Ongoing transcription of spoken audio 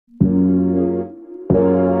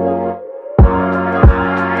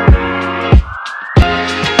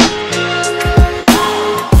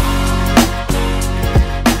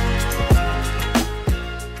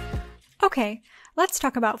let's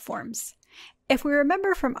talk about forms. If we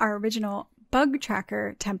remember from our original bug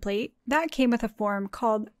tracker template, that came with a form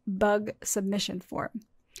called bug submission form.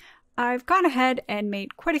 I've gone ahead and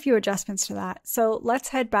made quite a few adjustments to that, so let's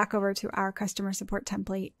head back over to our customer support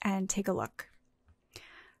template and take a look.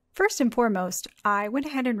 First and foremost, I went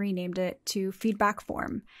ahead and renamed it to feedback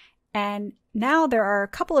form, and now there are a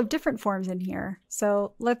couple of different forms in here,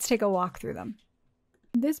 so let's take a walk through them.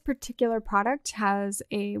 This particular product has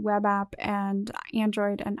a web app and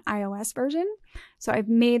Android and iOS version, so I've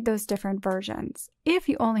made those different versions. If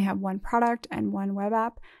you only have one product and one web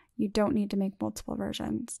app, you don't need to make multiple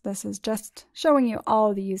versions. This is just showing you all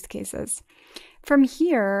of the use cases. From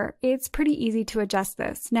here, it's pretty easy to adjust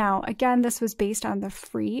this. Now, again, this was based on the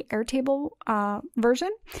free Airtable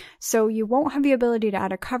version, so you won't have the ability to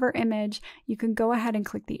add a cover image. You can go ahead and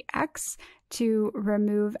click the X to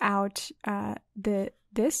remove out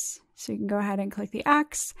this. So you can go ahead and click the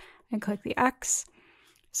X and click the X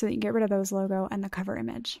so that you can get rid of those logo and the cover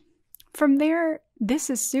image. From there, this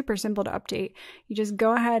is super simple to update. You just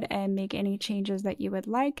go ahead and make any changes that you would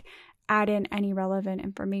like, add in any relevant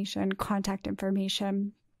information, contact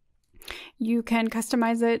information. You can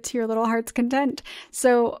customize it to your little heart's content.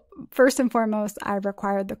 So first and foremost, I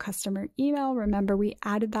required the customer email. Remember, we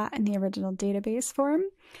added that in the original database form.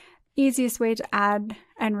 Easiest way to add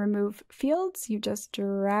and remove fields, you just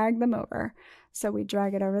drag them over. So we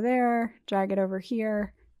drag it over there, drag it over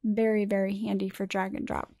here. Very, very handy for drag and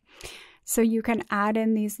drop. So you can add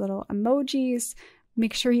in these little emojis,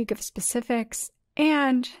 make sure you give specifics,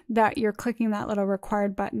 and that you're clicking that little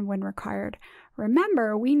required button when required.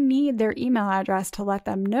 Remember, we need their email address to let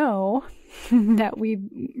them know that we've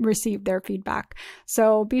received their feedback.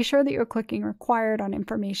 So be sure that you're clicking required on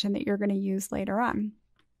information that you're going to use later on.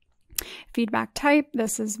 Feedback type,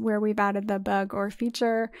 this is where we've added the bug or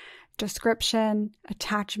feature, description,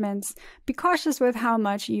 attachments. Be cautious with how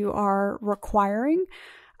much you are requiring.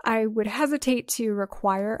 I would hesitate to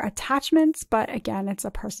require attachments, but again, it's a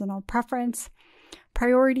personal preference.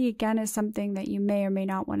 Priority, again, is something that you may or may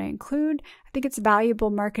not want to include. I think it's valuable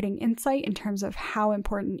marketing insight in terms of how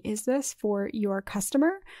important is this for your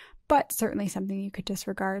customer, but certainly something you could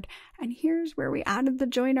disregard. And here's where we added the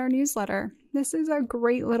join our newsletter. This is a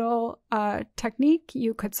great little technique.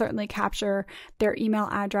 You could certainly capture their email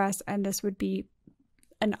address, and this would be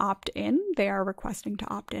an opt-in. They are requesting to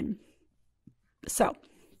opt in. So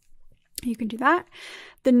you can do that.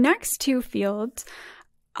 The next two fields,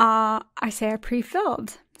 I say are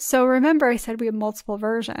pre-filled. So remember, I said we have multiple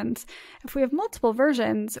versions. If we have multiple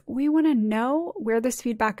versions, we want to know where this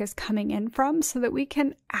feedback is coming in from so that we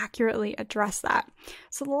can accurately address that.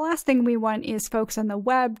 So the last thing we want is folks on the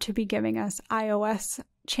web to be giving us iOS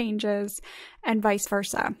changes and vice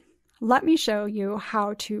versa. Let me show you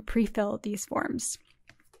how to pre-fill these forms.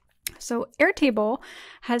 So Airtable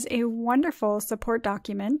has a wonderful support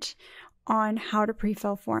document on how to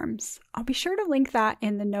pre-fill forms. I'll be sure to link that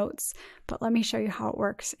in the notes, but let me show you how it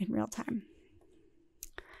works in real time.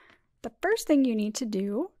 The first thing you need to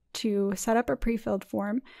do to set up a pre-filled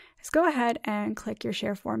form is go ahead and click your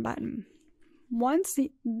Share Form button. Once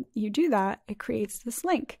you do that, it creates this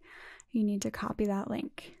link. You need to copy that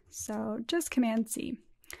link. So just Command C.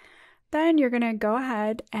 Then you're going to go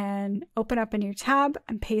ahead and open up a new tab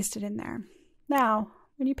and paste it in there. Now,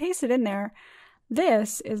 when you paste it in there,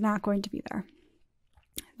 this is not going to be there.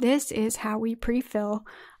 This is how we pre-fill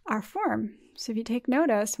our form. So if you take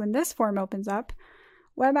notice, when this form opens up,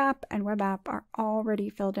 web app and web app are already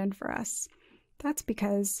filled in for us. That's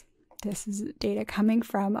because this is data coming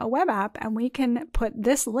from a web app, and we can put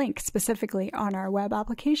this link specifically on our web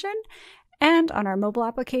application, and on our mobile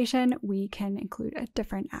application, we can include a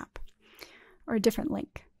different app or a different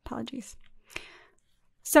link. Apologies.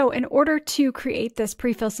 So in order to create this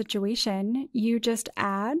pre-fill situation, you just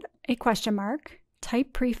add a question mark,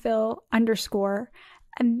 type pre-fill _,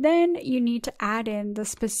 and then you need to add in the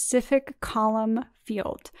specific column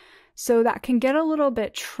field. So that can get a little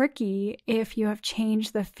bit tricky if you have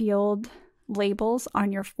changed the field labels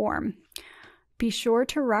on your form. Be sure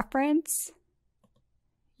to reference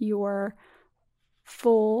your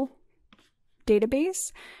full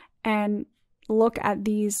database and look at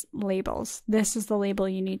these labels. This is the label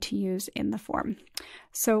you need to use in the form.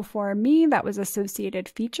 So for me, that was associated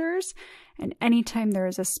features, and anytime there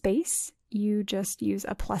is a space, you just use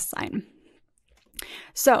a +.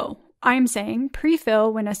 So I'm saying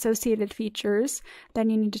pre-fill when associated features, then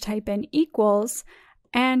you need to type in equals,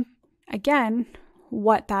 and again,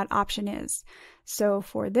 what that option is. So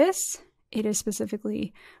for this, it is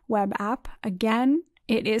specifically web app. Again,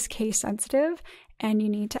 it is case sensitive, and you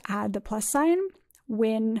need to add the +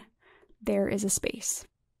 when there is a space.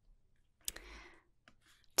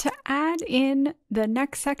 To add in the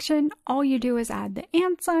next section, all you do is add the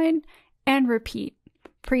and sign and repeat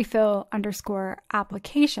prefill _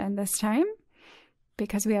 application this time.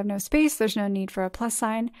 Because we have no space, there's no need for a plus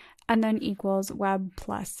sign, and then equals web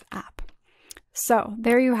plus app. So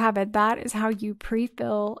there you have it. That is how you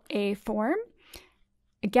prefill a form.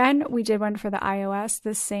 Again, we did one for the iOS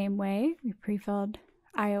the same way. We prefilled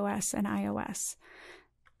iOS and iOS.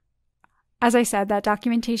 As I said, that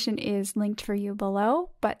documentation is linked for you below,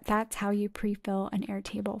 but that's how you prefill an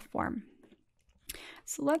Airtable form.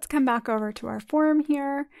 So let's come back over to our form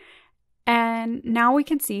here. And now we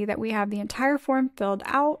can see that we have the entire form filled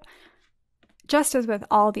out. Just as with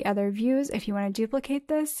all the other views, if you want to duplicate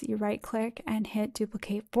this, you right click and hit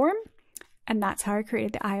duplicate form. And that's how I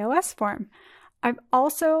created the iOS form. I've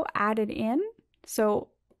also added in,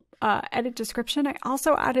 edit description, I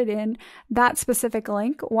also added in that specific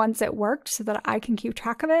link once it worked so that I can keep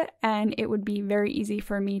track of it, and it would be very easy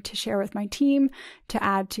for me to share with my team to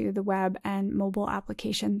add to the web and mobile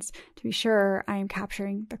applications to be sure I am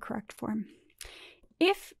capturing the correct form.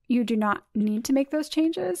 If you do not need to make those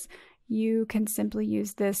changes, you can simply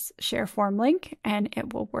use this share form link and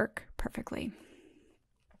it will work perfectly.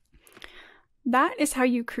 That is how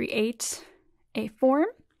you create a form.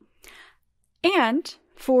 And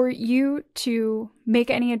for you to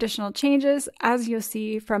make any additional changes, as you'll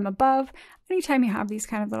see from above, anytime you have these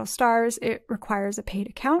kind of little stars, it requires a paid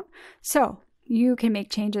account. So you can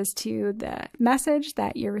make changes to the message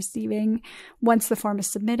that you're receiving once the form is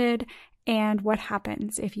submitted, and what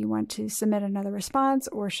happens if you want to submit another response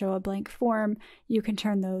or show a blank form. You can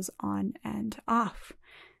turn those on and off.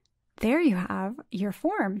 There you have your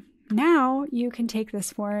form. Now you can take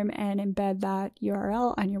this form and embed that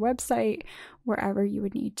URL on your website wherever you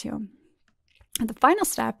would need to. And the final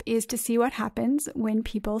step is to see what happens when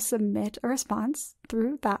people submit a response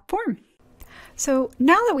through that form. So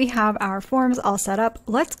now that we have our forms all set up,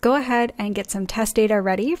 let's go ahead and get some test data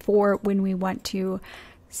ready for when we want to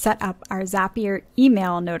set up our Zapier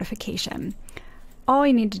email notification. All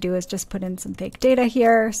you need to do is just put in some fake data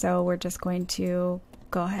here. So we're just going to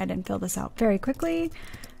go ahead and fill this out very quickly.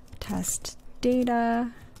 Test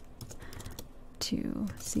data to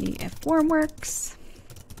see if form works.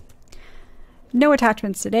 No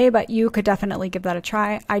attachments today, but you could definitely give that a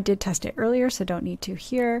try. I did test it earlier, so don't need to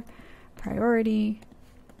here. Priority,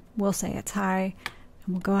 we'll say it's high,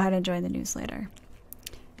 and we'll go ahead and join the newsletter.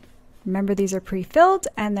 Remember, these are pre-filled,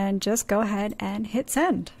 and then just go ahead and hit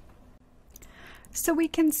send. So we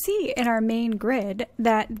can see in our main grid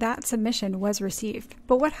that that submission was received.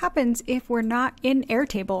 But what happens if we're not in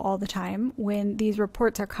Airtable all the time when these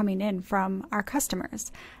reports are coming in from our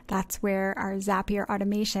customers? That's where our Zapier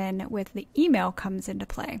automation with the email comes into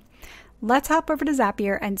play. Let's hop over to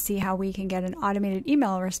Zapier and see how we can get an automated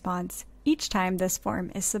email response each time this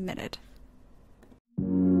form is submitted.